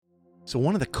So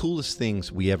one of the coolest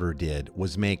things we ever did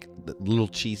was make the little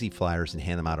cheesy flyers and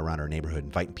hand them out around our neighborhood,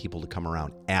 inviting people to come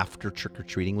around after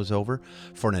trick-or-treating was over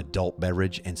for an adult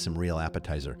beverage and some real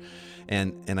appetizer.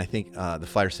 And I think the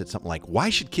flyer said something like, "Why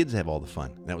should kids have all the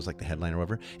fun?" And that was like the headline or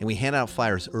whatever. And we handed out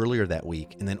flyers earlier that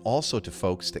week, and then also to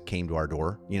folks that came to our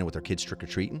door, with their kids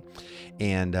trick-or-treating.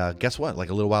 And guess what? Like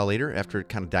a little while later, after it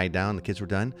kind of died down, the kids were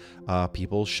done,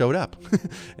 people showed up.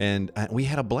 And we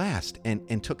had a blast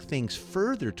and took things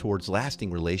further towards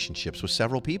lasting relationships with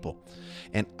several people.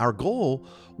 And our goal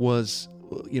was,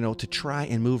 to try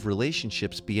and move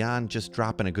relationships beyond just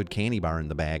dropping a good candy bar in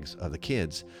the bags of the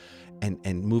kids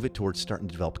and move it towards starting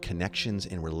to develop connections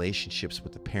and relationships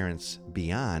with the parents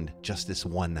beyond just this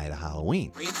one night of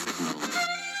Halloween.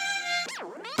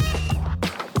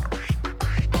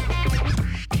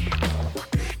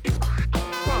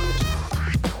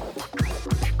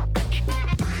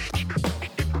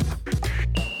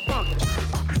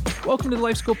 Welcome to the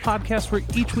Life School Podcast, where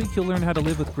each week you'll learn how to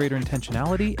live with greater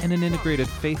intentionality and an integrated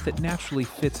faith that naturally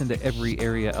fits into every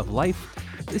area of life.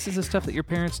 This is the stuff that your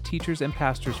parents, teachers, and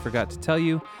pastors forgot to tell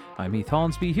you. I'm Heath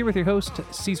Hollinsby, here with your host,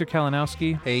 Caesar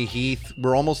Kalinowski. Hey, Heath.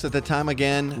 We're almost at the time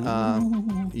again.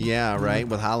 Yeah, right?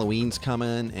 With Halloween's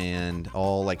coming and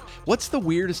all, what's the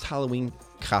weirdest Halloween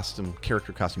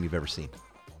character costume you've ever seen?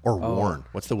 Or worn?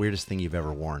 What's the weirdest thing you've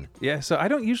ever worn? Yeah, so I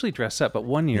don't usually dress up, but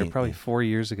one year, probably 4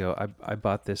 years ago, I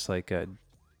bought this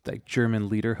German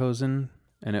lederhosen,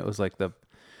 and it was like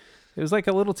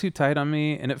a little too tight on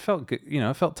me, and it felt good,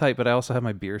 it felt tight, but I also had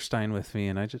my beer stein with me,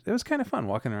 and it was kind of fun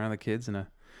walking around the kids in a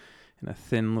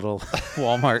thin little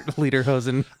Walmart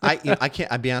lederhosen.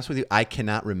 I'll be honest with you, I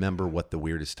cannot remember what the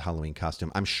weirdest Halloween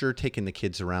costume. I'm sure taking the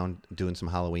kids around doing some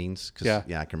Halloweens, because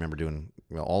I can remember doing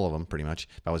all of them pretty much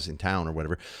if I was in town or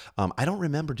whatever. I don't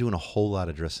remember doing a whole lot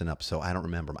of dressing up, so I don't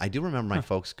remember them. I do remember my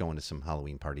folks going to some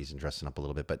Halloween parties and dressing up a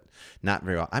little bit, but not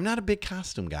very well. I'm not a big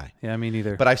costume guy. Yeah, me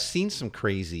neither. But I've seen some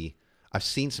crazy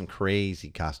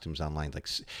costumes online. Like,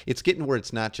 it's getting where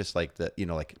it's not just like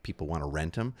like people want to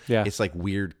rent them. Yeah. It's like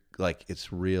weird,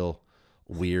 it's real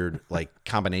weird,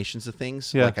 combinations of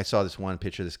things. Yeah. Like I saw this one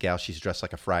picture of this gal, she's dressed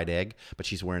like a fried egg, but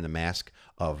she's wearing the mask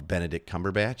of Benedict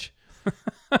Cumberbatch.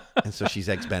 And so she's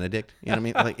Eggs Benedict. You know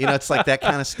what I mean? It's like that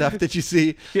kind of stuff that you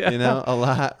see, a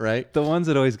lot, right? The ones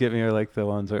that always get me are like the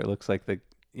ones where it looks like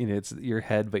it's your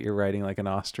head, but you're riding like an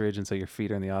ostrich, and so your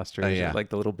feet are in the ostrich, like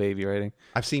the little baby riding.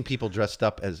 I've seen people dressed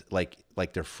up as like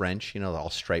they're French,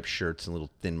 all striped shirts and little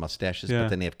thin mustaches, but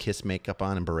then they have Kiss makeup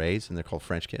on and berets, and they're called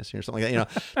French Kiss or something like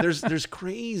that. There's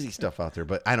crazy stuff out there,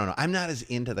 but I don't know. I'm not as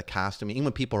into the costume. Even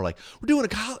when people are like, we're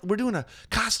doing a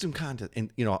costume contest,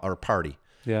 and or a party.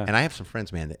 Yeah. And I have some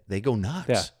friends, man, that they go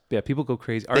nuts. Yeah, people go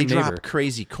crazy. They drop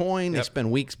crazy coin. They spend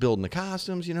weeks building the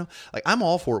costumes, I'm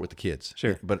all for it with the kids.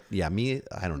 Sure. But yeah, me,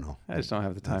 I don't know. I just don't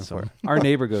have the time for it. Our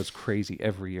neighbor goes crazy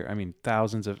every year. I mean,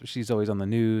 she's always on the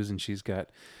news, and she's got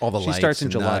all the lights. She starts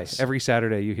in July. Nuts. Every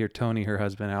Saturday you hear Tony, her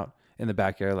husband, out in the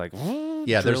backyard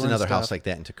there's another house like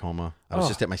that in Tacoma. I was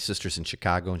just at my sister's in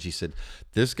Chicago, and she said,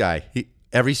 this guy,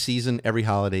 every season, every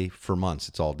holiday for months,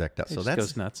 it's all decked out. So that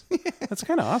goes nuts. That's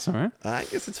kind of awesome, right? I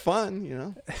guess it's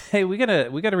fun, Hey, we got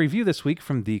a review this week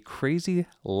from the Crazy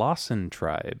Lawson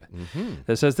Tribe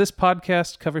that says, this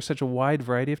podcast covers such a wide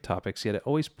variety of topics, yet it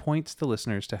always points the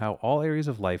listeners to how all areas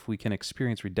of life we can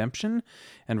experience redemption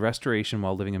and restoration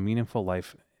while living a meaningful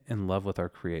life in love with our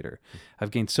Creator.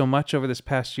 I've gained so much over this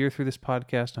past year through this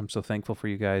podcast. I'm so thankful for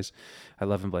you guys. I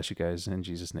love and bless you guys in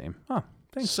Jesus' name. Oh,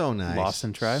 thanks. So nice.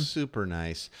 Lawson Tribe. Super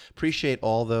nice. Appreciate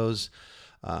all those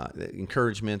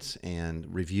encouragements and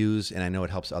reviews, and I know it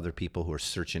helps other people who are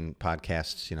searching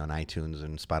podcasts, on iTunes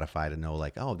and Spotify to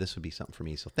know this would be something for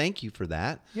me. So thank you for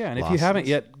that. Yeah, and Lawson's.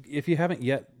 if you haven't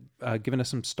yet given us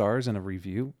some stars and a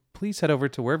review, please head over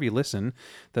to wherever you listen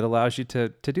that allows you to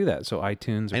do that. So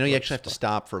iTunes. I know you actually have to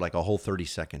stop for a whole 30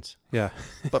 seconds. Yeah.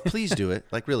 But please do it.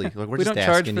 Really. We're we just don't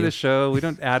charge for the show. We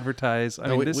don't advertise.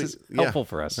 This is helpful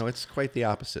for us. No, it's quite the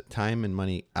opposite. Time and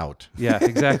money out. Yeah,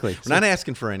 exactly. We're not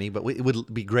asking for any, but it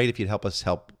would be great if you'd help us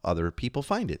help other people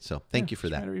find it. So thank you for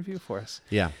that. Write a review for us.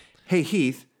 Yeah. Hey,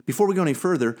 Heath, before we go any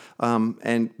further,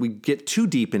 and we get too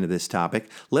deep into this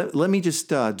topic, let me just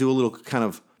do a little kind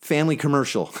of family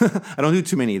commercial. I don't do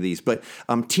too many of these, but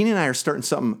Tina and I are starting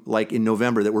something in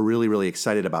November that we're really, really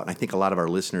excited about, and I think a lot of our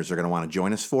listeners are going to want to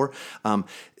join us for.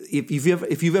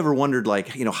 If you've ever wondered,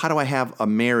 how do I have a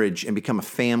marriage and become a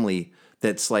family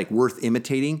that's worth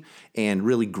imitating and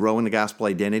really grow in the gospel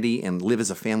identity and live as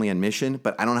a family on mission,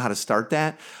 but I don't know how to start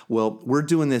that? Well, we're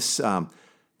doing this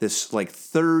this like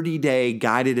 30-day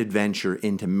guided adventure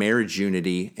into marriage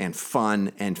unity and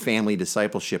fun and family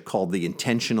discipleship called the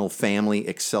Intentional Family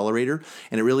Accelerator.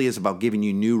 And it really is about giving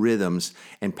you new rhythms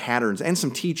and patterns and some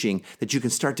teaching that you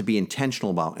can start to be intentional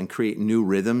about and create new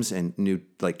rhythms and new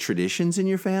like traditions in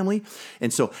your family.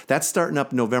 And so that's starting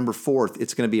up November 4th.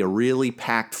 It's going to be a really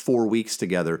packed 4 weeks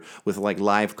together with like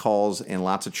live calls and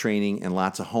lots of training and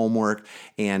lots of homework.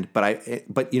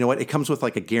 But you know what? It comes with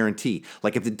like a guarantee.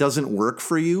 Like if it doesn't work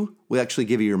for you, we'll actually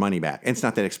give you your money back. And it's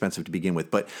not that expensive to begin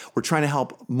with, but we're trying to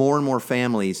help more and more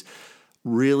families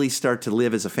really start to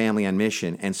live as a family on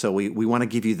mission. And so we want to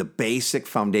give you the basic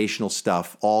foundational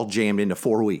stuff all jammed into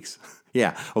 4 weeks.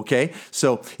 Yeah, okay?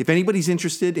 So if anybody's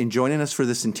interested in joining us for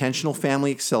this Intentional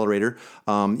Family Accelerator,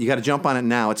 you got to jump on it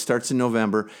now. It starts in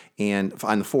November and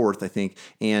on the 4th, I think.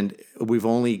 And we've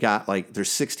only got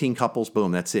there's 16 couples.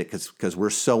 Boom, that's it, because we're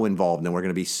so involved and we're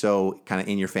going to be so kind of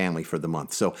in your family for the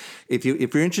month. So if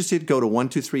you're interested, go to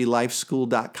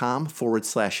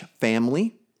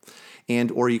 123lifeschool.com/family.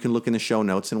 Or you can look in the show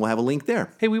notes and we'll have a link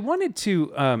there. Hey, we wanted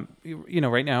to,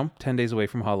 right now, 10 days away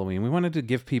from Halloween, we wanted to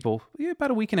give people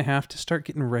about a week and a half to start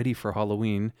getting ready for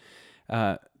Halloween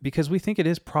because we think it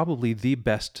is probably the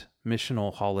best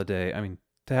missional holiday. I mean,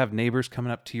 to have neighbors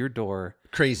coming up to your door.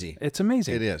 Crazy. It's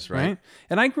amazing. It is, right?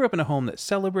 And I grew up in a home that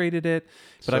celebrated it,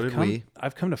 but So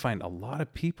I've come to find a lot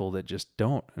of people that just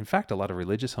don't. In fact, a lot of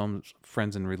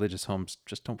friends in religious homes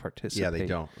just don't participate. Yeah, they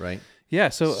don't, right? Yeah,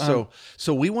 so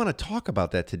we want to talk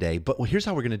about that today, but here's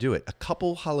how we're going to do it. A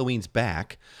couple Halloweens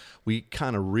back, we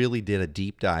kind of really did a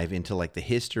deep dive into like the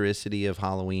historicity of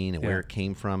Halloween and where it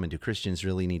came from, and do Christians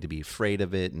really need to be afraid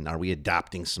of it, and are we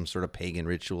adopting some sort of pagan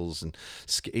rituals and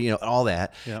all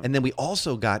that. Yeah. And then we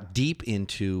also got deep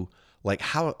into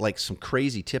some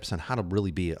crazy tips on how to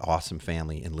really be an awesome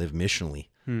family and live missionally.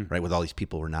 Right, with all these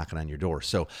people who are knocking on your door.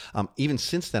 So even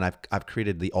since then, I've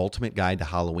created the ultimate guide to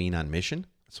Halloween on mission.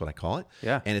 That's what I call it.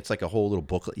 Yeah. And it's like a whole little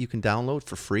booklet you can download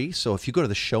for free. So if you go to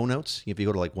the show notes, if you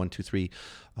go to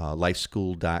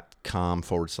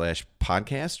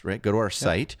 123lifeschool.com/podcast, right? Go to our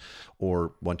site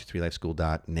or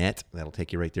 123lifeschool.net. That'll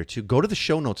take you right there too. Go to the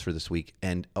show notes for this week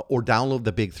or download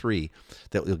the big 3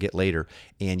 that you'll get later.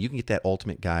 And you can get that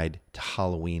ultimate guide to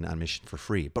Halloween on mission for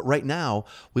free. But right now,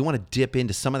 we want to dip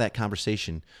into some of that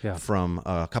conversation from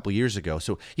a couple years ago.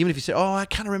 So even if you say, oh, I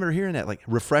kind of remember hearing that, like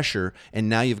refresher, and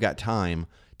now you've got time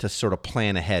to sort of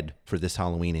plan ahead for this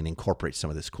Halloween and incorporate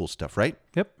some of this cool stuff, right?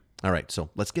 Yep. All right,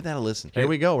 so let's give that a listen. Here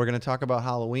we go. We're going to talk about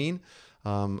Halloween.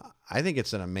 I think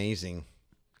it's an amazing,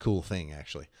 cool thing,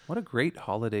 actually. What a great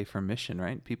holiday for mission,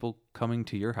 right? People coming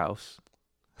to your house,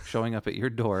 showing up at your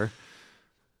door,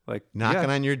 knocking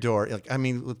on your door.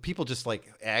 People just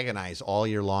agonize all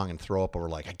year long and throw up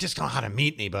over I just don't know how to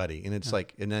meet anybody. And it's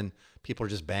and then people are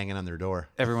just banging on their door.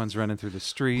 Everyone's running through the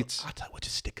streets. We'll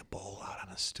just stick a bowl out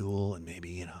on a stool and maybe,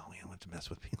 we don't have to mess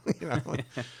with people.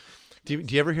 Do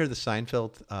you ever hear the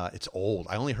Seinfeld? It's old.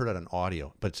 I only heard it on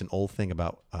audio, but it's an old thing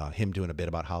about him doing a bit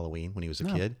about Halloween when he was a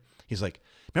kid. He's like,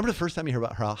 remember the first time you heard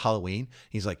about Halloween?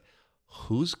 He's like,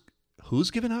 who's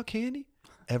giving out candy?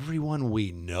 Everyone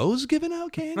we know's giving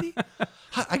out candy?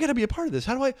 I got to be a part of this.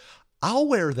 I'll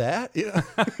wear that.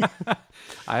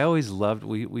 I always loved,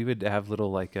 we would have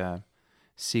little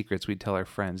secrets. We'd tell our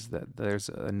friends that there's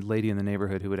a lady in the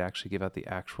neighborhood who would actually give out the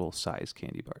actual size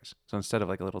candy bars. So instead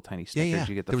of a little tiny Snickers,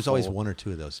 you get the There was always 1 or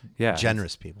 2 of those.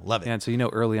 Generous people. Love it. Yeah, and so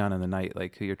early on in the night,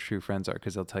 who your true friends are,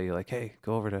 because they'll tell you hey,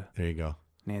 go over to there you go.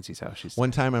 Nancy's house. One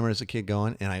time I remember as a kid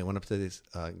going, and I went up to this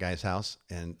guy's house,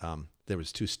 and there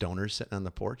was 2 stoners sitting on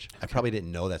the porch. Okay. I probably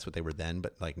didn't know that's what they were then,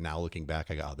 but now looking back,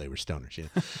 I go, oh, they were stoners.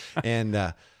 And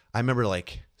I remember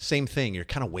same thing. You're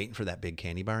kind of waiting for that big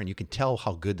candy bar, and you can tell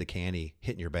how good the candy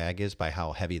hitting your bag is by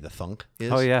how heavy the thunk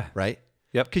is. Oh yeah, right.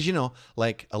 Yep. Because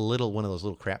a little one of those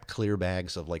little crap clear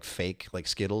bags of fake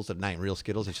Skittles, of not real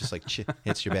Skittles. It's just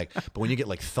hits your bag. But when you get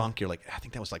thunk, you're I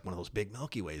think that was one of those big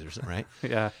Milky Ways or something, right?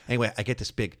 Yeah. Anyway, I get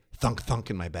this big thunk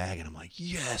in my bag, and I'm like,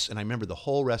 yes. And I remember the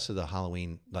whole rest of the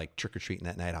Halloween trick or treating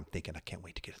that night. I'm thinking, I can't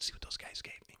wait to see what those guys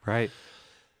gave me. Right.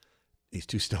 These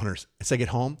 2 stoners. As I get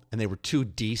home, and they were 2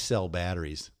 D-cell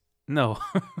batteries. No.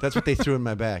 That's what they threw in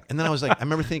my bag. And then I was I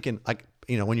remember thinking,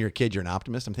 when you're a kid, you're an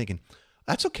optimist. I'm thinking,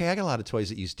 that's okay. I got a lot of toys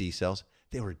that use D-cells.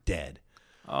 They were dead.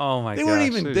 Oh my god. They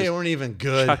weren't even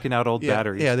good. Chucking out old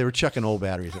batteries. Yeah, they were chucking old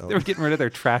batteries. They were getting rid of their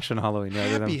trash on Halloween.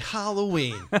 Happy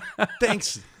Halloween.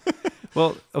 Thanks.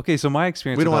 Well, okay, so my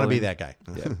experience We don't want to be that guy.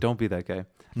 Yeah, don't be that guy.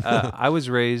 I was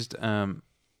raised,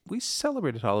 we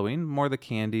celebrated Halloween, more the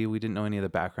candy. We didn't know any of the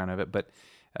background of it, but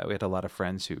we had a lot of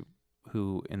friends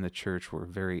who in the church were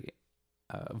very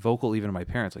vocal, even to my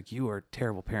parents, you are a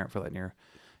terrible parent for letting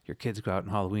your kids go out on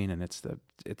Halloween and it's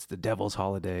the devil's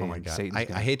holiday. Oh my and God. Satan's I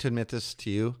gonna- hate to admit this to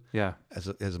you yeah.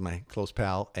 as my close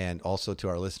pal and also to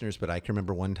our listeners, but I can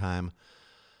remember one time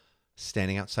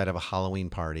standing outside of a Halloween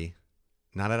party,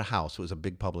 not at a house, it was a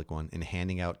big public one, and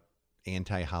handing out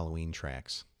anti-Halloween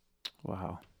tracts.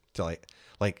 Wow. To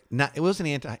like not, it wasn't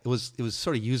anti, it was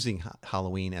sort of using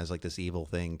Halloween as like this evil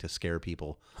thing to scare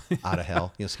people out of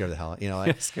hell, scare the hell,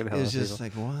 like Scare the it hell was out of just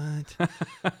like,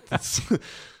 what? That's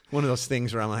one of those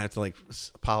things where I'm gonna have to like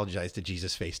apologize to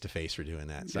Jesus face to face for doing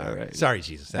that. Sorry, right. Sorry,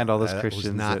 Jesus. And all those that Christians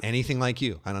was not that- anything like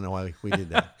you. I don't know why we did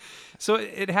that. So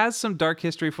it has some dark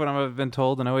history from what I've been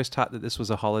told, and I always taught that this was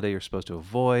a holiday you're supposed to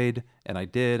avoid, and I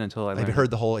did until I Have you learned.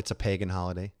 heard the whole it's a pagan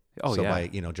holiday? Oh, so yeah.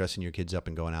 by dressing your kids up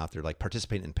and going out there, like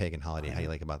participating in pagan holiday. How do you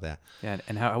like about that? Yeah,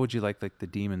 and how would you like the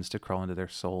demons to crawl into their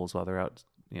souls while they're out?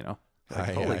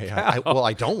 Like, holy I cow. well,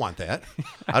 I don't want that.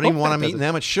 I don't even want that them eating doesn't-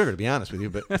 that much sugar, to be honest with you.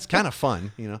 But it's kind of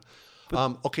fun,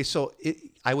 Okay, so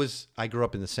I grew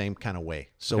up in the same kind of way.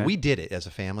 So Okay. we did it as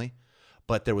a family,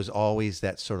 but there was always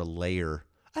that sort of layer.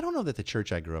 I don't know that the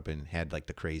church I grew up in had like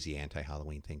the crazy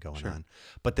anti-Halloween thing going on,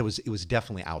 but it was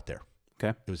definitely out there.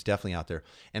 Okay. It was definitely out there.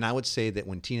 And I would say that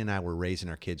when Tina and I were raising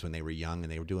our kids when they were young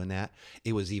and they were doing that,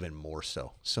 it was even more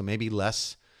so. So maybe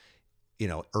less,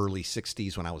 early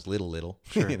 60s when I was little,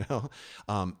 Sure.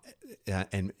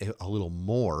 and a little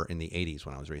more in the 80s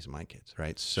when I was raising my kids,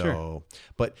 right? So,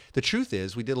 But the truth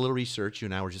is, we did a little research. You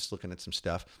and I were just looking at some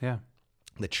stuff. Yeah.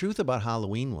 The truth about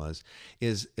Halloween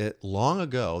is long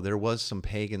ago, there was some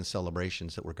pagan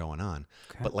celebrations that were going on.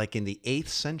 Okay. But like in the 8th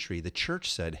century, the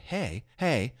church said, hey,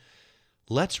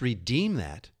 let's redeem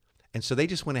that. And so they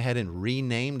just went ahead and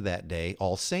renamed that day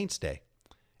All Saints Day.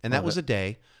 And that Love was it. a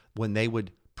day when they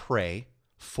would pray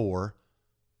for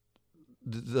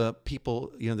the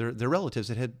people, their relatives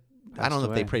that had, I don't know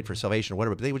if they away. prayed for salvation or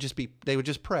whatever, but they would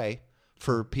just pray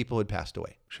for people who had passed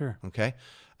away. Sure. Okay.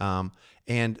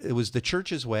 And it was the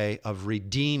church's way of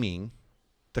redeeming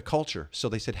the culture. So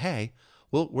they said, hey,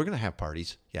 well, we're going to have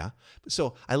parties. Yeah.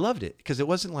 So I loved it because it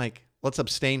wasn't like, let's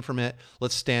abstain from it.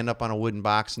 Let's stand up on a wooden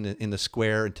box in the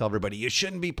square and tell everybody you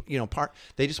shouldn't be, part.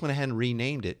 They just went ahead and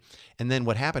renamed it. And then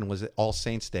what happened was that All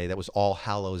Saints Day, that was All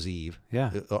Hallows Eve.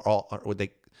 Yeah.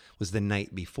 Was the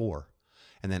night before.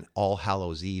 And then All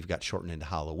Hallows Eve got shortened into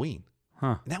Halloween.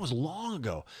 Huh. And that was long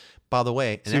ago, by the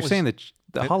way. And So you're saying that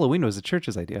the Halloween was the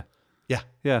church's idea? Yeah.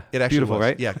 Yeah. It actually Beautiful, was.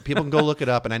 right? Yeah. People can go look it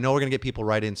up. And I know we're going to get people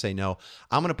right in and say no.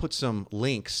 I'm going to put some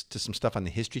links to some stuff on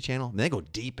the History Channel. And they go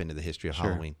deep into the history of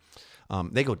Halloween.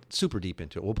 They go super deep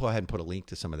into it. We'll go ahead and put a link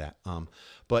to some of that.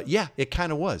 But yeah, it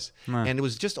kind of was. And it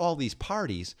was just all these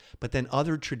parties. But then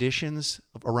other traditions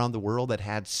around the world that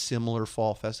had similar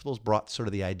fall festivals brought sort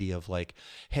of the idea of like,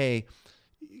 hey,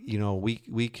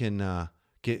 we can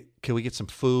we get some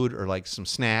food or like some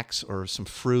snacks or some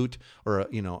fruit or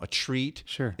a treat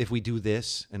Sure. if we do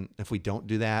this and if we don't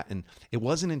do that. And it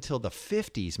wasn't until the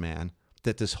 50s, man,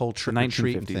 that this whole trick or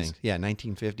treating 1950s. thing,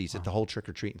 1950s, that the whole trick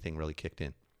or treating thing really kicked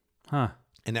in. Huh.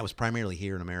 And that was primarily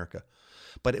here in America.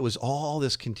 But it was all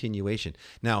this continuation.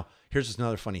 Now, here's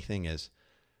another funny thing is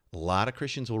a lot of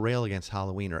Christians will rail against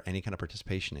Halloween or any kind of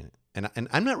participation in it. And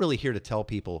I'm not really here to tell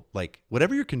people, like,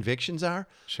 whatever your convictions are,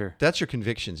 Sure. that's your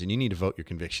convictions, and you need to vote your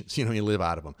convictions. You live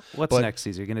out of them. What's But next,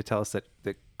 Caesar? You're going to tell us that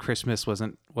Christmas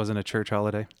wasn't a church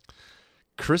holiday?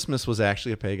 Christmas was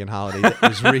actually a pagan holiday that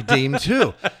was redeemed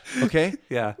too. Okay?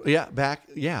 Yeah. Back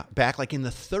like in the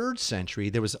 3rd century,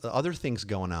 there was other things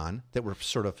going on that were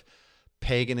sort of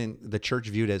pagan and the church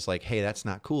viewed as like, hey, that's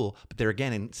not cool. But there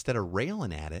again, instead of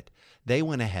railing at it, they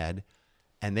went ahead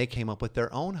and they came up with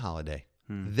their own holiday.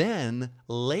 Then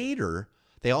later,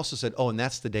 they also said, oh, and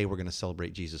that's the day we're going to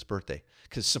celebrate Jesus' birthday.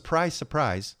 Because surprise,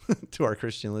 surprise to our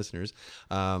Christian listeners,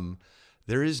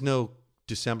 there is no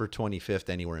December 25th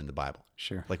anywhere in the Bible.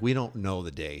 Sure. Like we don't know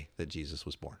the day that Jesus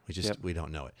was born. We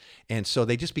don't know it. And so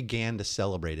they just began to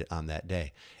celebrate it on that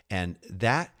day. And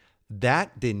that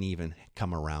didn't even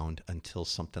come around until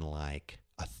something like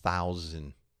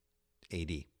 1000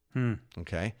 AD.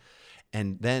 Okay.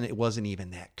 And then it wasn't even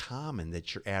that common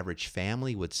that your average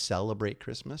family would celebrate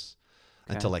Christmas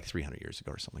until like 300 years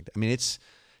ago or something like that. I mean,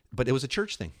 but it was a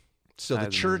church thing. So the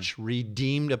church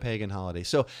redeemed a pagan holiday.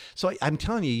 So I'm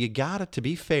telling you, you gotta, to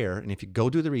be fair, and if you go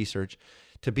do the research,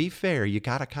 to be fair, you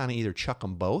gotta kind of either chuck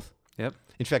them both. Yep.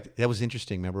 In fact, that was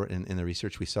interesting. Remember in the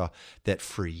research we saw that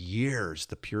for years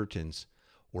the Puritans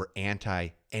were anti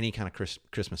any kind of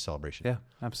Christmas celebration. Yeah,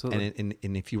 absolutely.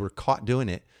 And if you were caught doing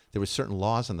it, there were certain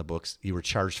laws on the books. You were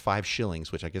charged 5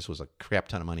 shillings, which I guess was a crap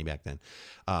ton of money back then,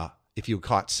 if you were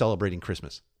caught celebrating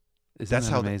Christmas. That's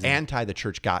how anti the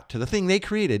church got to the thing they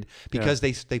created because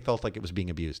they felt like it was being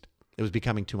abused. It was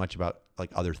becoming too much about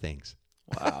like other things.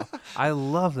 Wow. I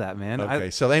love that, man. Okay,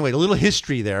 so anyway, a little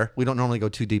history there. We don't normally go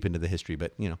too deep into the history,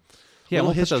 but Yeah, little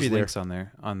we'll put history those there. links on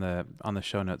there on the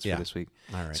show notes Yeah. for this week.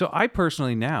 All right. So I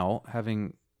personally now,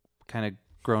 having kind of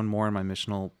grown more in my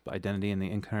missional identity and the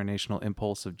incarnational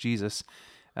impulse of Jesus,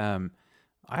 I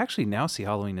actually now see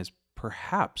Halloween as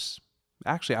perhaps,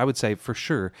 actually, I would say for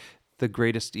sure, the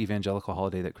greatest evangelical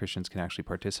holiday that Christians can actually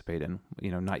participate in.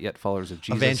 Not yet followers of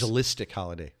Jesus. Evangelistic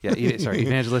holiday. Yeah,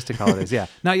 evangelistic holidays. Yeah,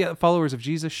 not yet followers of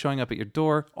Jesus showing up at your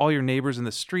door, all your neighbors in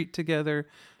the street together.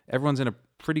 Everyone's in a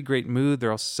pretty great mood.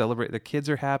 They're all celebrating. The kids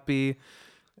are happy.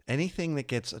 Anything that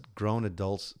gets grown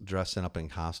adults dressing up in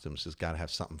costumes has got to have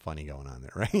something funny going on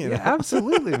there, right? Yeah,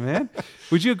 absolutely, man.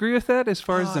 Would you agree with that as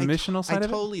far as the missional side I of it?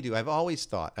 totally do. I've always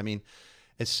thought. I mean,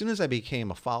 as soon as I became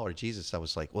a follower of Jesus, I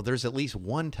was like, well, there's at least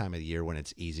one time of the year when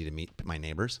it's easy to meet my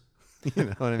neighbors. You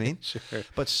know what I mean? Sure.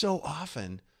 But so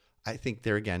often, I think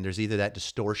there's either that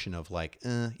distortion of like,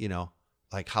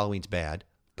 like Halloween's bad.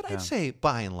 But I'd say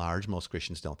by and large, most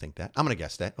Christians don't think that. I'm going to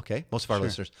guess that. Okay. Most of our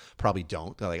listeners probably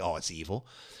don't. They're like, oh, it's evil.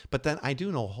 But then I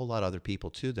do know a whole lot of other people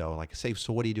too, though. Like, say,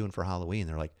 so what are you doing for Halloween?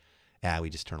 They're like, we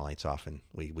just turn the lights off and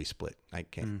we split. I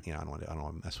can't, I don't want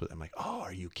to mess with it. I'm like, oh,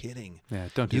 are you kidding? Yeah,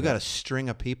 don't do You that. got a string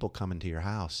of people coming to your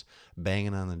house,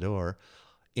 banging on the door,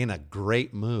 in a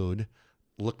great mood,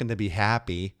 looking to be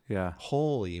happy. Yeah.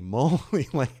 Holy moly.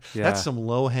 Like, Yeah. that's some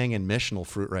low-hanging missional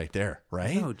fruit right there,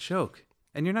 right? No joke.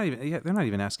 And you're not even. Yeah, they're not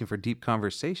even asking for deep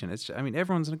conversation. It's.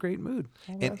 Everyone's in a great mood.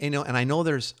 And I know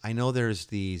there's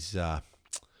these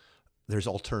there's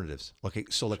alternatives. Okay,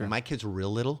 so like when my kids were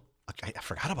real little, I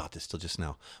forgot about this till just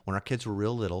now. When our kids were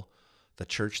real little, the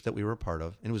church that we were a part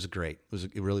of, and it was great.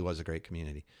 It really was a great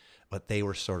community, but they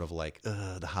were sort of like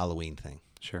the Halloween thing.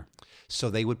 Sure. So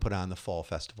they would put on the fall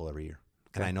festival every year.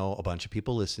 And I know a bunch of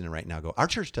people listening right now go, our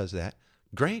church does that.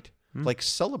 Great. Like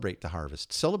celebrate the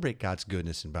harvest, celebrate God's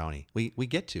goodness and bounty. We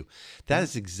get to. That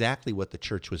is exactly what the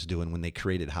church was doing when they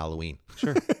created Halloween.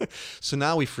 Sure. So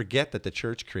now we forget that the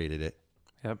church created it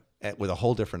Yep. with a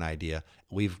whole different idea.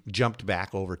 We've jumped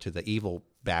back over to the evil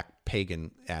back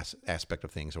pagan aspect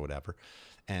of things or whatever.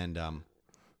 And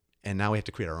now we have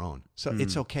to create our own. So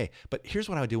it's okay. But here's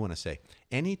what I do want to say.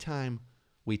 Anytime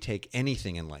we take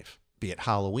anything in life, be it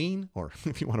Halloween, or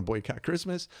if you want to boycott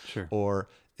Christmas, Sure. or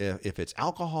if it's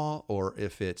alcohol, or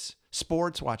if it's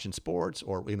sports, watching sports,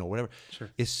 or whatever. Sure.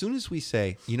 As soon as we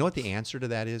say, you know what the answer to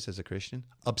that is as a Christian?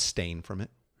 Abstain from it.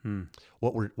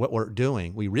 What we're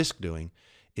doing, we risk doing,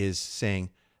 is saying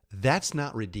that's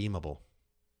not redeemable.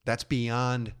 That's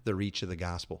beyond the reach of the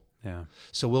gospel. Yeah.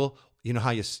 So how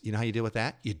you deal with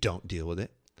that? You don't deal with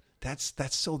it. That's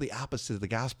so the opposite of the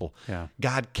gospel. Yeah.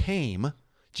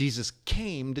 Jesus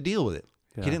came to deal with it.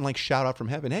 Yeah. He didn't like shout out from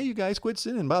heaven, "Hey, you guys, quit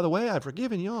sinning. By the way, I've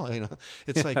forgiven y'all."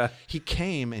 It's like he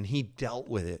came and he dealt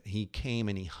with it. He came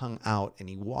and he hung out and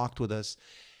he walked with us,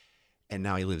 and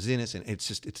now he lives in us. And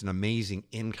it's an amazing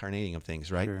incarnating of things,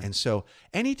 right? Sure. And so,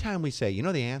 anytime we say,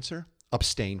 the answer,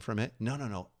 abstain from it.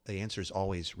 No. The answer is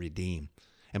always redeem.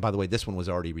 And by the way, this one was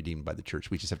already redeemed by the church.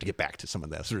 We just have to get back to some of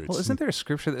those roots. Well, isn't there a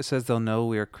scripture that says they'll know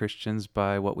we are Christians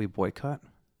by what we boycott?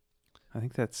 I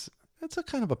think that's a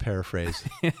kind of a paraphrase.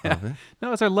 of it.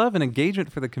 No, it's our love and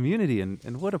engagement for the community,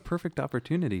 and what a perfect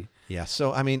opportunity. Yeah.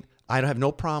 So, I have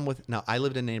no problem with. Now, I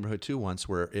lived in a neighborhood too once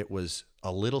where it was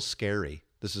a little scary.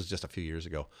 This is just a few years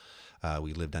ago.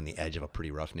 We lived on the edge of a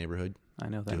pretty rough neighborhood. I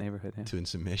know that neighborhood. Yeah. In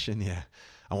Submission, yeah.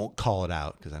 I won't call it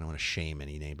out because I don't want to shame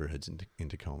any neighborhoods in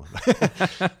Tacoma.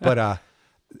 But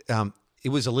it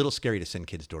was a little scary to send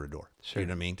kids door to door. Sure. You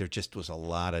know what I mean? There just was a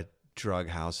lot of drug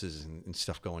houses and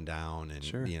stuff going down, and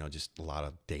Sure. just a lot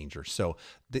of danger. So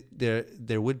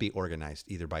there would be organized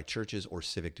either by churches or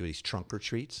civic duties trunk or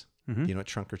treats. You know what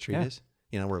trunk or treat Yeah. is?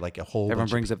 Where like a whole Everyone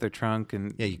bunch brings up their trunk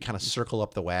and you kind of circle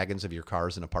up the wagons of your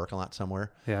cars in a parking lot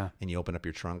somewhere. Yeah. And you open up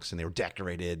your trunks, and they were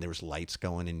decorated. And there was lights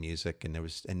going and music, and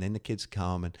then the kids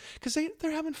come and because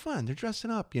they're having fun. They're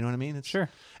dressing up. You know what I mean? Sure.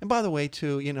 And by the way,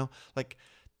 too, like,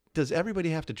 does everybody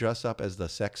have to dress up as the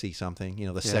sexy something?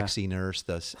 The sexy nurse.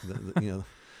 The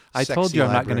I sexy told you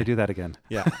I'm not going to library. do that again.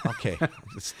 Yeah. Okay.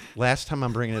 It's last time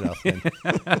I'm bringing it up.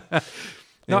 Then.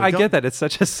 No, I don't- get that. It's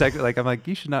such a I'm like,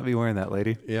 you should not be wearing that,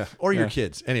 lady. Yeah. Or your Yeah.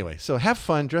 kids. Anyway, so have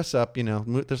fun, dress up,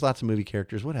 there's lots of movie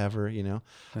characters, whatever,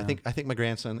 I think my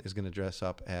grandson is going to dress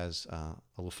up as a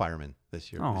little fireman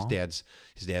this year. Aw.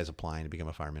 His dad's applying to become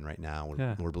a fireman right now.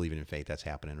 Yeah. We're believing in faith. That's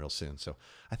happening real soon. So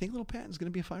I think little Patton's going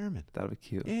to be a fireman. That'll be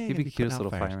cute. Yeah, He'd he'll be be the cutest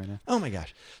putting out little fires. fireman. Oh my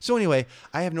gosh. So anyway,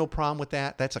 I have no problem with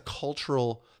that. That's a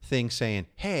cultural thing saying,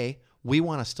 hey, we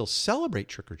want to still celebrate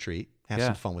trick or treat, have Yeah.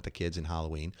 some fun with the kids in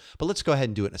Halloween, but let's go ahead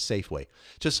and do it in a safe way.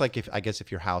 Just like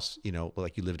if your house,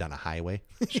 like you lived on a highway.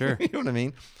 Sure. You know what I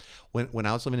mean? When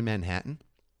I was living in Manhattan,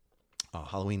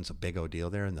 Halloween's a big old deal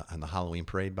there, and the Halloween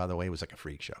parade, by the way, was like a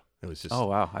freak show. It was just, Oh,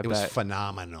 wow. I it was bet.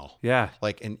 phenomenal. Yeah.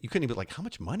 Like, and you couldn't even like, how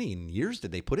much money and years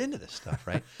did they put into this stuff,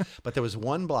 right? But there was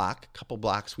one block, a couple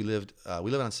blocks. We lived on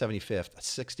 75th,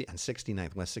 on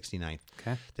 69th, West 69th.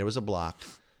 Okay. There was a block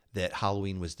that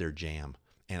Halloween was their jam.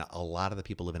 And a lot of the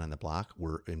people living on the block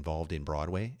were involved in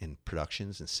Broadway and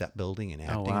productions and set building and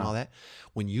acting and all that.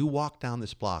 When you walked down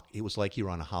this block, it was like you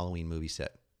were on a Halloween movie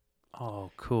set.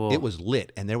 Oh, cool. It was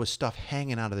lit, and there was stuff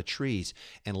hanging out of the trees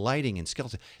and lighting and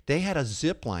skeletons. They had a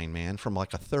zip line, man, from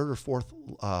like a third or fourth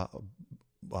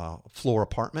floor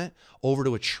apartment over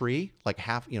to a tree, like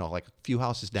like a few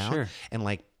houses down, Sure. and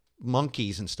like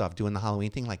monkeys and stuff doing the Halloween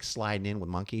thing, like sliding in with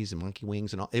monkeys and monkey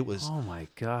wings and all. It was. Oh my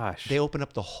gosh. They opened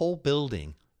up the whole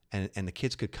building, and the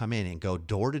kids could come in and go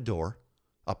door to door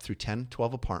up through 10,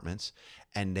 12 apartments,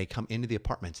 and they come into the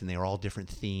apartments, and they were all different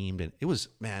themed, and it was,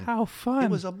 man, How fun.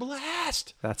 it was a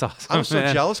blast. That's awesome. I'm so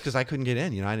man. jealous because I couldn't get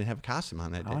in. I didn't have a costume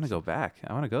on that day. I want to go back.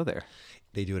 I want to go there.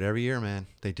 They do it every year, man.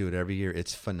 They do it every year.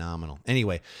 It's phenomenal.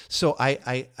 Anyway, so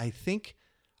I think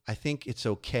it's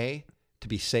okay to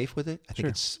be safe with it. I think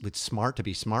it's smart to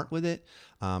be smart with it.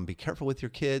 Be careful with your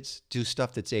kids. Do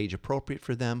stuff that's age appropriate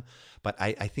for them. But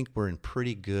I think we're in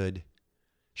pretty good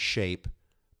shape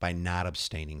by not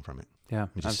abstaining from it. Yeah,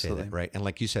 Let me just absolutely. say that, right? And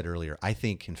like you said earlier, I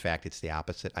think, in fact, it's the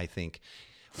opposite. I think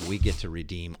we get to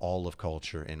redeem all of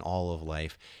culture and all of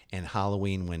life. And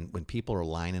Halloween, when people are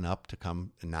lining up to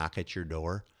come and knock at your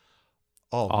door,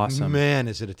 Awesome. man,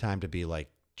 is it a time to be like,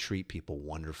 treat people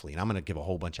wonderfully. And I'm going to give a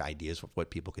whole bunch of ideas of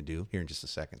what people can do here in just a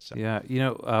second. So. Yeah,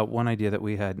 one idea that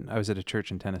we had, I was at a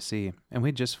church in Tennessee, and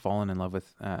we'd just fallen in love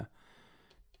with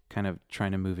kind of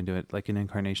trying to move into it like an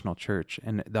incarnational church.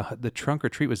 And the trunk or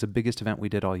treat was the biggest event we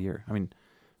did all year. I mean,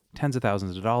 tens of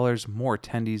thousands of dollars, more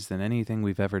attendees than anything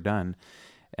we've ever done.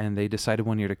 And they decided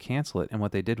one year to cancel it. And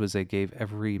what they did was they gave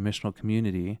every missional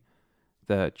community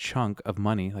the chunk of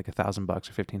money, like $1,000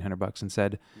 or $1,500, and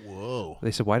said, Whoa.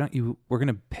 They said, why don't you, we're going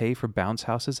to pay for bounce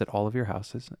houses at all of your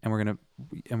houses, and we're going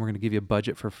to give you a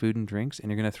budget for food and drinks, and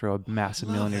you're going to throw a massive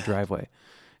meal in your driveway.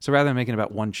 So rather than making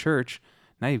about one church,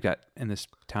 now you've got, in this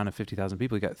town of 50,000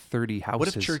 people, you've got 30 houses.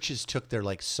 What if churches took their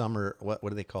like summer, what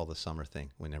do they call the summer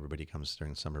thing when everybody comes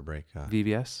during summer break?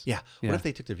 VBS? Yeah. Yeah. What if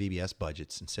they took their VBS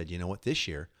budgets and said, you know what, this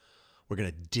year we're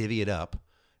going to divvy it up,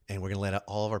 and we're going to let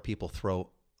all of our people throw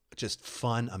just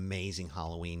fun, amazing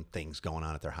Halloween things going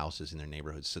on at their houses in their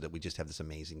neighborhoods, so that we just have this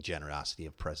amazing generosity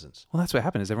of presents. Well, that's what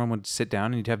happened is everyone would sit down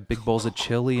and you'd have big bowls of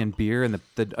chili and beer, and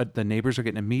the neighbors are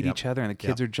getting to meet each other, and the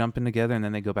kids are jumping together, and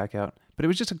then they go back out. But it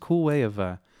was just a cool way of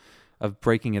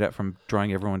breaking it up from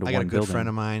drawing everyone to I one got a good building. friend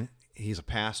of mine. He's a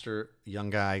pastor, young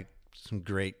guy, some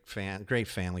great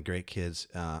family, great kids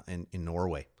in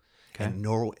Norway. Okay. And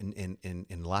Norway,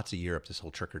 in lots of Europe, this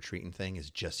whole trick-or-treating thing is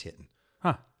just hitting.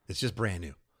 Huh. It's just brand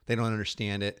new. They don't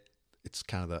understand it. It's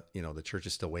kind of the church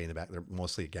is still way in the back. They're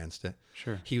mostly against it.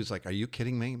 Sure. He was like, are you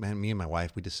kidding me? Man, me and my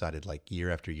wife, we decided like year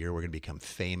after year, we're going to become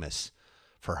famous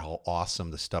for how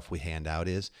awesome the stuff we hand out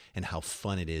is and how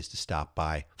fun it is to stop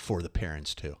by for the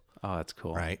parents too. Oh, that's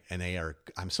cool. Right. And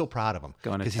I'm so proud of him.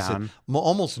 Going to 'Cause he said, town.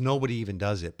 almost nobody even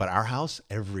does it, but our house,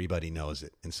 everybody knows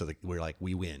it. And so we're like,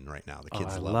 we win right now. The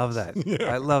kids I love love us. that.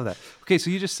 I love that. Okay, so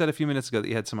you just said a few minutes ago that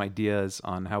you had some ideas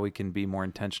on how we can be more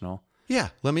intentional. Yeah,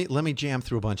 let me jam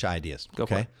through a bunch of ideas. Go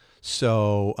for okay. it.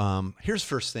 So here's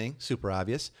first thing, super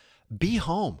obvious. Be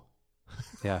home.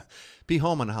 Yeah. Be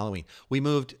home on Halloween. We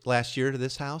moved last year to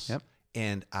this house, Yep.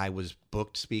 and I was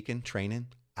booked speaking, training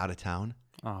out of town.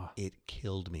 Oh, It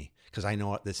killed me because I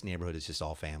know this neighborhood is just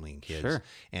all family and kids, Sure.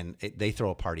 and they throw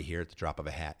a party here at the drop of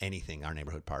a hat. Anything, our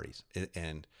neighborhood parties,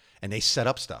 and they set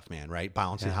up stuff, man, right?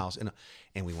 Bouncy house,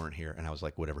 and we weren't here, and I was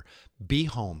like, whatever. Be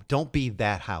home. Don't be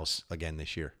that house again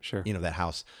this year. Sure. That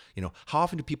house. How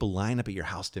often do people line up at your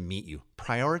house to meet you?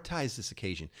 Prioritize this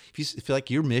occasion. If you feel like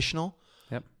you're missional,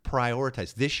 yep.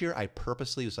 prioritize. This year, I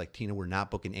purposely was like, Tina, we're not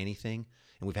booking anything.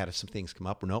 And we've had some things come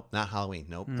up. Nope, not Halloween.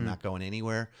 Nope, I'm not going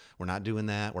anywhere. We're not doing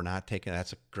that. We're not taking,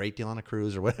 that's a great deal on a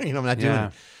cruise or whatever. I'm not doing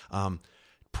it.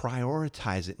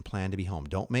 Prioritize it and plan to be home.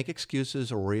 Don't make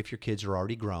excuses or worry if your kids are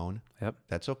already grown. Yep.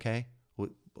 That's okay.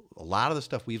 A lot of the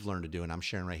stuff we've learned to do, and I'm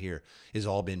sharing right here, has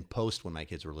all been post when my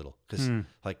kids were little.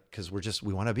 Because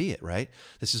we want to be it, right?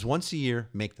 This is once a year.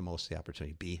 Make the most of the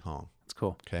opportunity. Be home. That's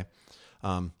cool. Okay.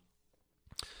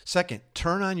 Second,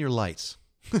 turn on your lights.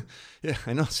 Yeah,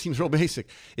 I know it seems real basic.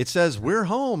 It says we're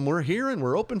home, we're here, and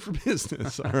we're open for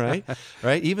business. All right,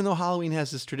 right. Even though Halloween has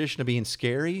this tradition of being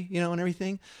scary, and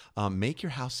everything, make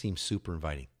your house seem super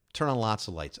inviting. Turn on lots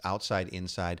of lights, outside,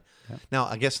 inside. Now,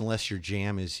 I guess unless your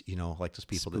jam is, like those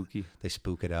people Spooky. they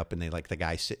spook it up and they like the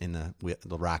guy sitting in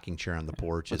the rocking chair on the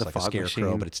porch. It's With a like a fog scarecrow,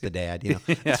 machine. but it's the dad.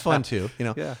 It's fun too.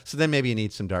 Yeah. So then maybe you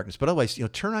need some darkness. But otherwise,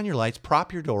 turn on your lights,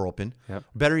 prop your door open. Yep.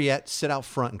 Better yet, sit out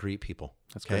front and greet people.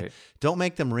 That's great. Don't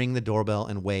make them ring the doorbell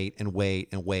and wait and wait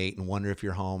and wait and wonder if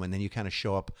you're home, and then you kind of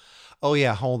show up. Oh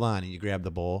yeah, hold on, and you grab the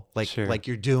bowl like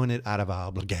you're doing it out of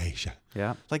obligation.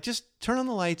 Yeah. Like just turn on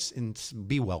the lights and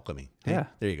be welcoming. Okay? Yeah.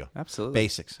 There you go. Absolutely.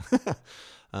 Basics.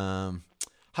 How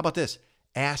about this?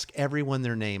 Ask everyone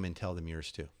their name and tell them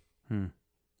yours too.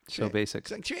 So basic.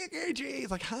 It's like, trick or treat.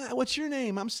 It's like, hi, what's your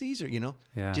name? I'm Caesar,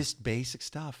 Yeah. Just basic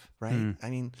stuff, right? I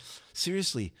mean,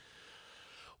 seriously,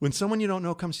 when someone you don't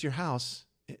know comes to your house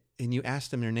and you ask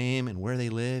them their name and where they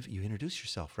live, you introduce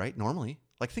yourself, right? Normally.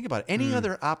 Like, think about it. Any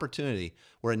other opportunity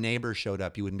where a neighbor showed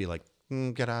up, you wouldn't be like,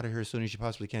 get out of here as soon as you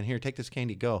possibly can. Here, take this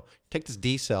candy, go. Take this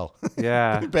D cell.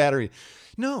 Yeah. Battery.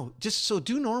 No, just so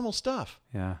do normal stuff.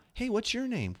 Yeah. Hey, what's your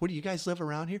name? Where do you guys live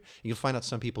around here? You'll find out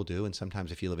some people do, and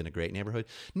sometimes if you live in a great neighborhood,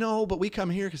 no, but we come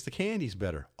here because the candy's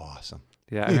better. Awesome.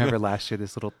 Yeah, I remember last year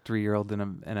this little 3-year-old in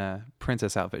a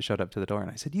princess outfit showed up to the door,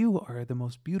 and I said, "You are the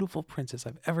most beautiful princess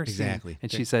I've ever Exactly. seen." And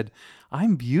she said,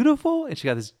 "I'm beautiful," and she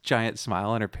got this giant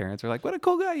smile, and her parents were like, "What a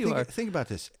cool guy you are!" Think about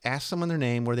this. Ask someone their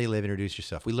name, where they live, introduce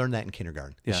yourself. We learned that in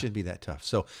kindergarten. It Yeah. shouldn't be that tough.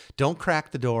 So don't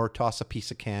crack the door, toss a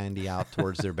piece of candy out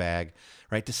towards their bag,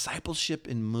 right? Discipleship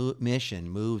and mission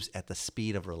moves at the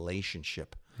speed of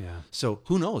relationship. Yeah. So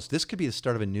who knows? This could be the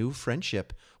start of a new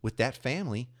friendship with that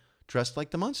family dressed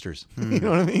like the Munsters. You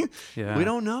know what I mean? Yeah. We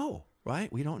don't know, right?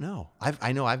 We don't know.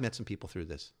 I know I've met some people through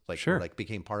this, like, Sure. who, like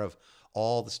became part of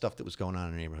all the stuff that was going on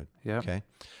in the neighborhood. Yeah. Okay.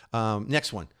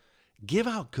 Next one, give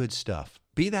out good stuff.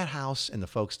 Be that house and the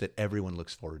folks that everyone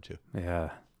looks forward to.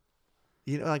 Yeah.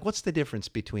 Like what's the difference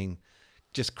between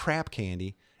just crap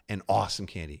candy and awesome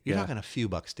candy? You're Yeah. talking a few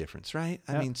bucks difference, right?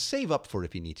 I Yeah. mean, save up for it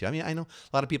if you need to. I mean, I know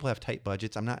a lot of people have tight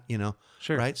budgets. I'm not,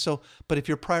 Sure. right? So, but if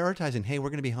you're prioritizing, hey, we're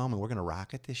going to be home and we're going to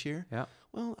rock it this year. Yeah.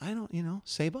 Well, I don't,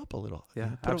 save up a little.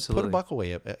 Yeah, Put a absolutely. buck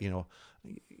away,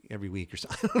 every week or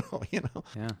something. I don't know,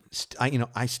 Yeah.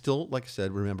 I still, like I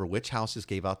said, remember which houses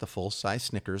gave out the full-size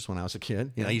Snickers when I was a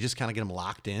kid. You just kind of get them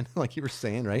locked in, like you were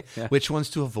saying, right? Yeah. Which ones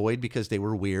to avoid because they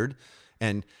were weird.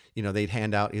 And, they'd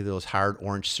hand out either those hard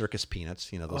orange circus peanuts.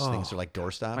 Those things are like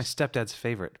doorstops. My stepdad's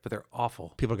favorite, but they're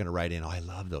awful. People are going to write in, oh, I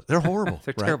love those. They're horrible.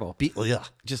 They're right? terrible.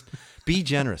 Just be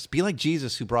generous. Be like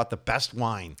Jesus, who brought the best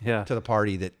wine Yeah. to the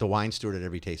party that the wine steward had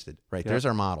ever tasted. Right. There's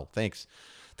our model. Thanks,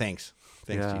 Yeah,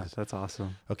 Jesus. that's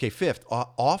awesome. Okay, fifth,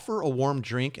 offer a warm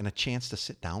drink and a chance to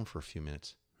sit down for a few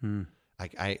minutes.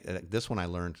 This one I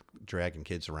learned dragging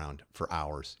kids around for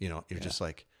hours. You're just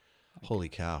like, holy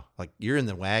cow! Like you're in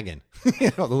the wagon,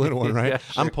 the little one, right? Yeah,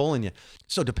 sure. I'm pulling you.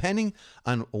 So depending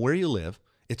on where you live,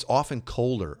 it's often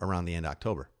colder around the end of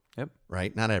October. Yep.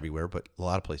 Right? Not everywhere, but a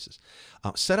lot of places.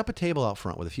 Set up a table out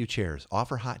front with a few chairs.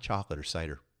 Offer hot chocolate or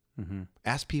cider. Mm-hmm.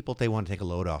 Ask people if they want to take a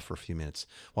load off for a few minutes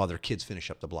while their kids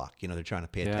finish up the block. They're trying to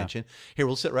pay Yeah. attention. Here,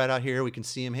 we'll sit right out here. We can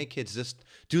see them. Hey, kids, just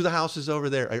do the houses over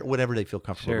there, or whatever they feel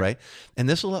comfortable, Sure. right? And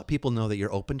this will let people know that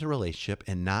you're open to relationship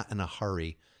and not in a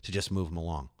hurry to just move them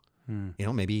along.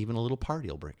 Maybe even a little party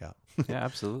will break out. Yeah,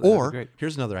 absolutely. That'd be Or great.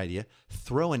 here's another idea: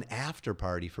 throw an after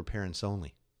party for parents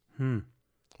only.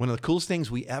 One of the coolest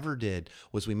things we ever did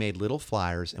was we made little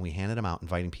flyers and we handed them out,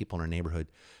 inviting people in our neighborhood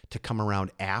to come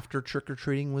around after trick or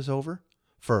treating was over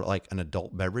for like an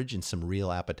adult beverage and some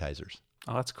real appetizers.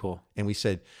 Oh, that's cool. And we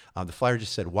said, the flyer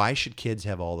just said, "Why should kids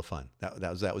have all the fun?"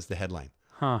 That was the headline.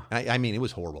 Huh. I mean, it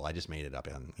was horrible. I just made it up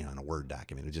on a Word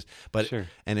document. Sure.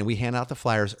 And then we hand out the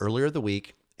flyers earlier the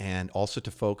week, and also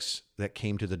to folks that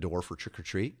came to the door for trick or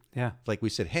treat. Yeah. Like we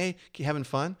said, "Hey, you having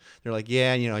fun?" They're like,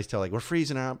 "Yeah." I tell like, "We're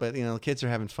freezing out, but the kids are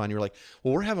having fun." You're like,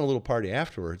 "Well, we're having a little party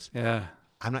afterwards." Yeah.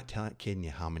 I'm not kidding you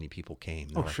how many people came.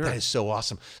 They're like, sure. "That is so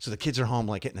awesome." So the kids are home,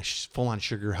 like getting a full-on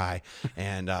sugar high,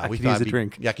 and we could thought use a it'd be-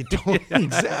 drink. Yeah, I could totally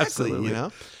exactly.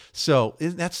 absolutely. So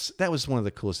that was one of the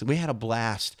coolest. We had a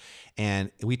blast, and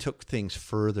we took things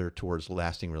further towards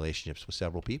lasting relationships with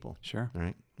several people. Sure. All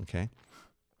right. Okay.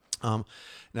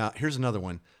 Now here's another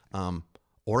one.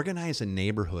 Organize a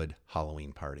neighborhood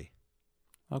Halloween party.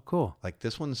 Oh, cool. Like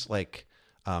this one's like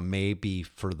maybe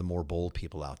for the more bold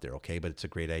people out there, okay? But it's a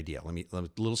great idea. Let me a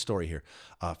little story here.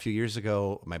 A few years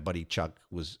ago, my buddy Chuck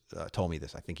was told me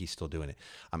this. I think he's still doing it.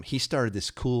 He started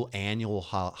this cool annual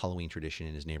Halloween tradition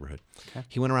in his neighborhood. Okay.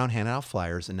 He went around handing out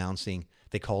flyers announcing,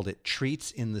 they called it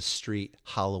Treats in the Street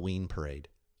Halloween Parade.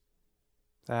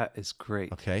 That is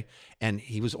great. Okay. And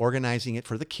he was organizing it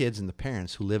for the kids and the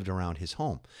parents who lived around his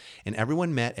home. And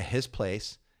everyone met at his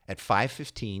place at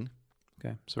 5:15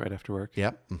 Okay, so right after work.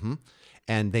 Yep.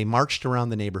 And they marched around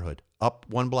the neighborhood, up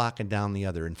one block and down the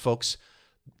other. And folks,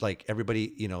 like everybody,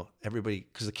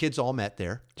 because the kids all met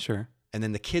there. Sure. And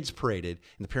then the kids paraded,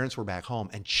 and the parents were back home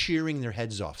and cheering their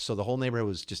heads off. So the whole neighborhood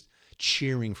was just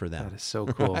cheering for them. That is so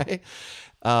cool. Right?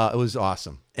 It was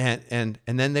awesome. And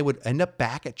then they would end up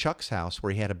back at Chuck's house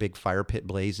where he had a big fire pit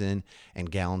blazing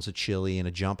and gallons of chili and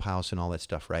a jump house and all that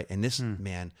stuff, right? And this,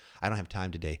 man, I don't have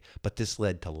time today, but this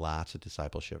led to lots of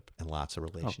discipleship and lots of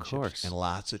relationships and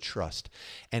lots of trust.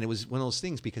 And it was one of those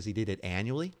things because he did it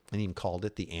annually and he even called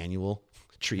it the annual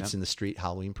Treats in the Street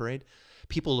Halloween Parade.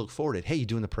 People look forward to it. Hey, you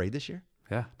doing the parade this year?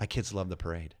 Yeah. My kids love the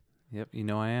parade. Yep,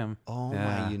 I am. Oh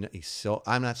yeah. my! So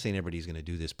I'm not saying everybody's going to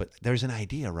do this, but there's an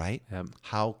idea, right? Yep.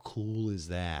 How cool is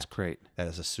that? It's great. That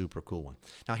is a super cool one.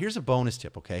 Now here's a bonus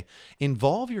tip. Okay,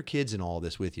 involve your kids in all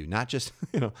this with you, not just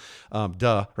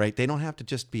right? They don't have to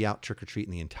just be out trick or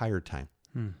treating the entire time.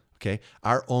 Okay,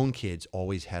 our own kids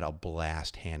always had a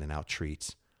blast handing out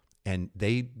treats, and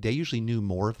they usually knew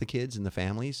more of the kids and the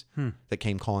families that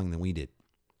came calling than we did.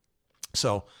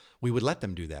 So we would let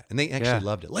them do that. And they actually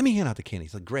loved it. Let me hand out the candy.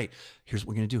 It's like, great. Here's what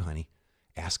we're going to do, honey.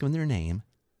 Ask them their name.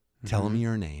 Tell them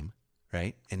your name,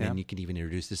 right? And then you can even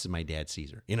introduce, this is my dad,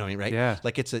 Caesar. You know what I mean, right? Yeah.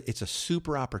 Like it's a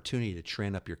super opportunity to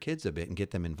train up your kids a bit and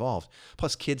get them involved.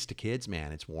 Plus kids to kids,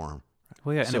 man, it's warm.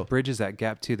 Well, yeah, and it bridges that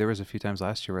gap too. There was a few times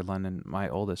last year where London, my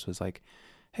oldest, was like,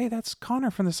 hey, that's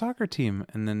Connor from the soccer team.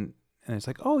 And it's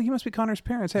like, oh, you must be Connor's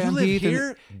parents. Hey, You I'm live Heath.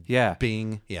 here? Yeah.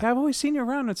 Bing. Yeah. I've always seen you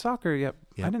around at soccer. Yep.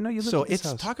 I didn't know you lived So at this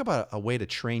it's house. talk about a way to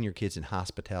train your kids in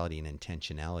hospitality and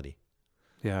intentionality.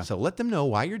 Yeah. So let them know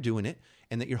why you're doing it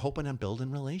and that you're hoping on building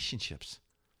relationships.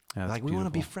 Yeah, that's Like we want to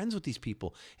be beautiful. friends with these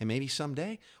people, and maybe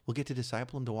someday we'll get to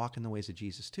disciple them to walk in the ways of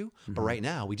Jesus too. But right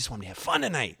now, we just want them to have fun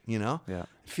tonight, Yeah.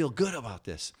 feel good about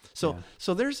this. So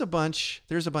there's a bunch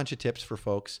of tips for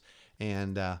folks,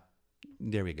 and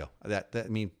there we go.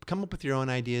 Come up with your own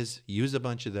ideas, use a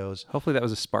bunch of those. Hopefully that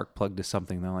was a spark plug to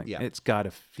something though. Like it's got to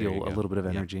There feel you a go. little bit of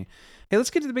Yeah. energy. Hey, let's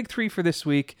get to the big three for this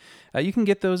week. You can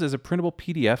get those as a printable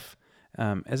PDF.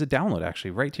 As a download,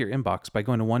 actually, right to your inbox by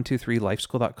going to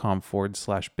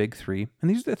 123lifeschool.com/big3. And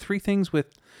these are the three things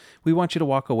we want you to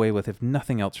walk away with, if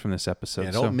nothing else, from this episode.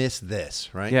 Yeah, don't miss this,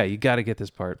 right? Yeah, you got to get this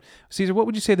part. Caesar, what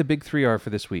would you say the big three are for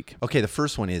this week? Okay, the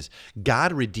first one is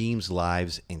God redeems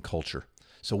lives and culture.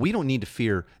 So we don't need to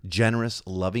fear generous,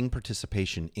 loving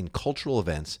participation in cultural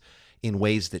events in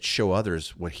ways that show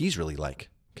others what he's really like,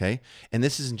 okay? And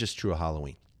this isn't just true of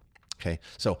Halloween, okay?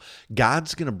 So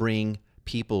God's going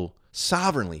to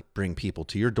sovereignly bring people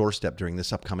to your doorstep during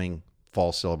this upcoming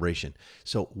fall celebration.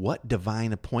 So what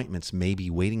divine appointments may be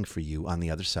waiting for you on the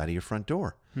other side of your front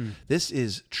door? This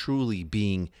is truly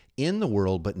being in the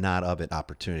world but not of it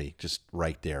opportunity, just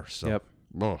right there. So,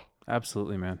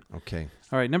 Absolutely, man. Okay.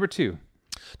 All right, number two,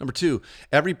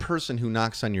 every person who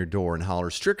knocks on your door and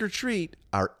hollers trick or treat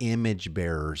are image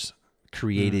bearers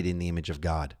created in the image of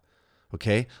God.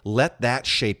 Okay? Let that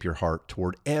shape your heart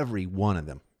toward every one of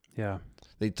them. Yeah.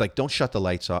 It's like, don't shut the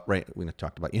lights off, right? We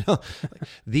talked about,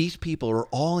 these people are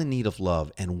all in need of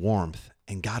love and warmth,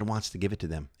 and God wants to give it to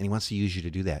them, and he wants to use you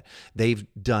to do that. They've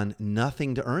done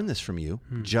nothing to earn this from you,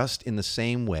 just in the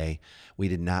same way we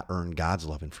did not earn God's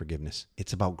love and forgiveness.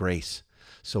 It's about grace.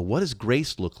 So what does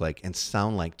grace look like and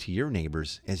sound like to your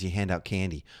neighbors as you hand out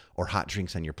candy or hot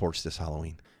drinks on your porch this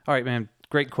Halloween? All right, man.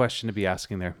 Great question to be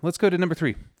asking there. Let's go to number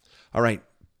three. All right.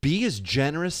 Be as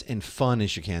generous and fun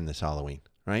as you can this Halloween,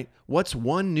 right? What's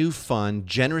one new fun,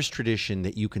 generous tradition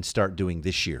that you can start doing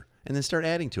this year and then start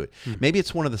adding to it? Maybe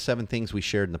it's one of the 7 things we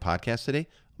shared in the podcast today.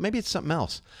 Maybe it's something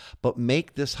else. But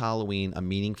make this Halloween a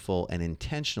meaningful and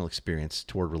intentional experience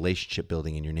toward relationship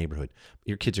building in your neighborhood.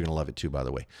 Your kids are going to love it too, by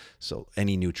the way. So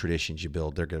any new traditions you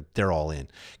build, they're all in.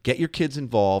 Get your kids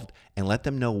involved and let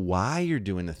them know why you're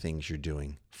doing the things you're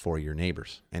doing for your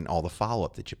neighbors and all the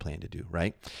follow-up that you plan to do,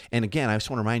 right? And again, I just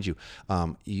want to remind you,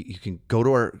 you can go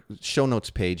to our show notes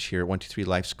page here at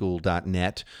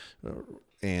 123lifeschool.net,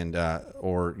 and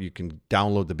or you can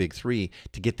download the Big Three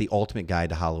to get the ultimate guide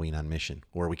to Halloween on Mission,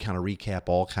 where we kind of recap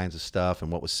all kinds of stuff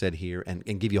and what was said here, and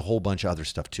give you a whole bunch of other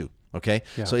stuff too. Okay,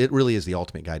 so it really is the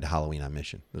ultimate guide to Halloween on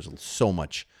Mission. There's so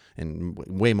much and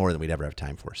way more than we'd ever have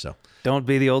time for. So don't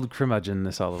be the old curmudgeon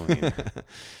this Halloween.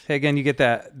 Hey, again, you get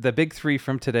the Big Three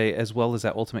from today, as well as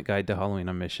that ultimate guide to Halloween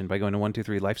on Mission by going to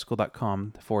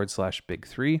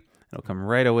 123lifeschool.com/Big3. It'll come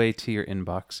right away to your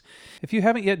inbox. If you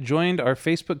haven't yet joined our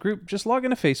Facebook group, just log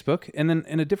into Facebook, and then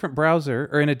in a different browser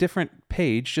or in a different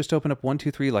page, just open up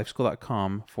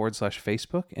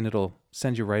 123lifeschool.com/Facebook, and it'll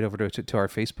send you right over to our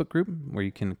Facebook group where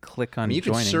you can click on you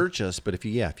joining. can search us, but if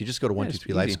you just go to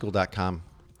 123lifeschool.com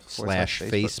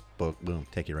 /Facebook. Boom,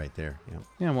 take you right there. Yeah.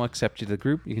 Yeah, and we'll accept you to the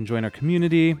group. You can join our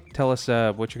community. Tell us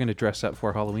what you're going to dress up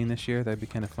for Halloween this year. That'd be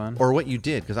kind of fun. Or what you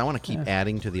did, because I want to keep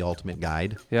adding to the ultimate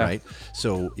guide. Yeah. Right.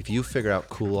 So if you figure out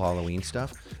cool Halloween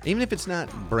stuff, even if it's not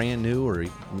brand new or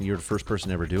you're the first person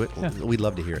to ever do it, we'd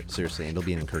love to hear it. Seriously, and it'll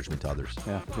be an encouragement to others.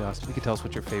 Yeah, that'd be awesome. You could tell us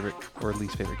what your favorite or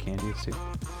least favorite candy is too.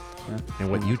 Yeah. And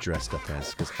what you dressed up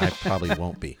as, because I probably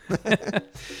won't be.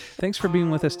 Thanks for being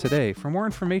with us today. For more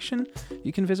information,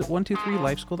 you can visit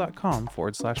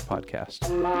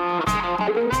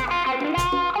 123lifeschool.com/podcast.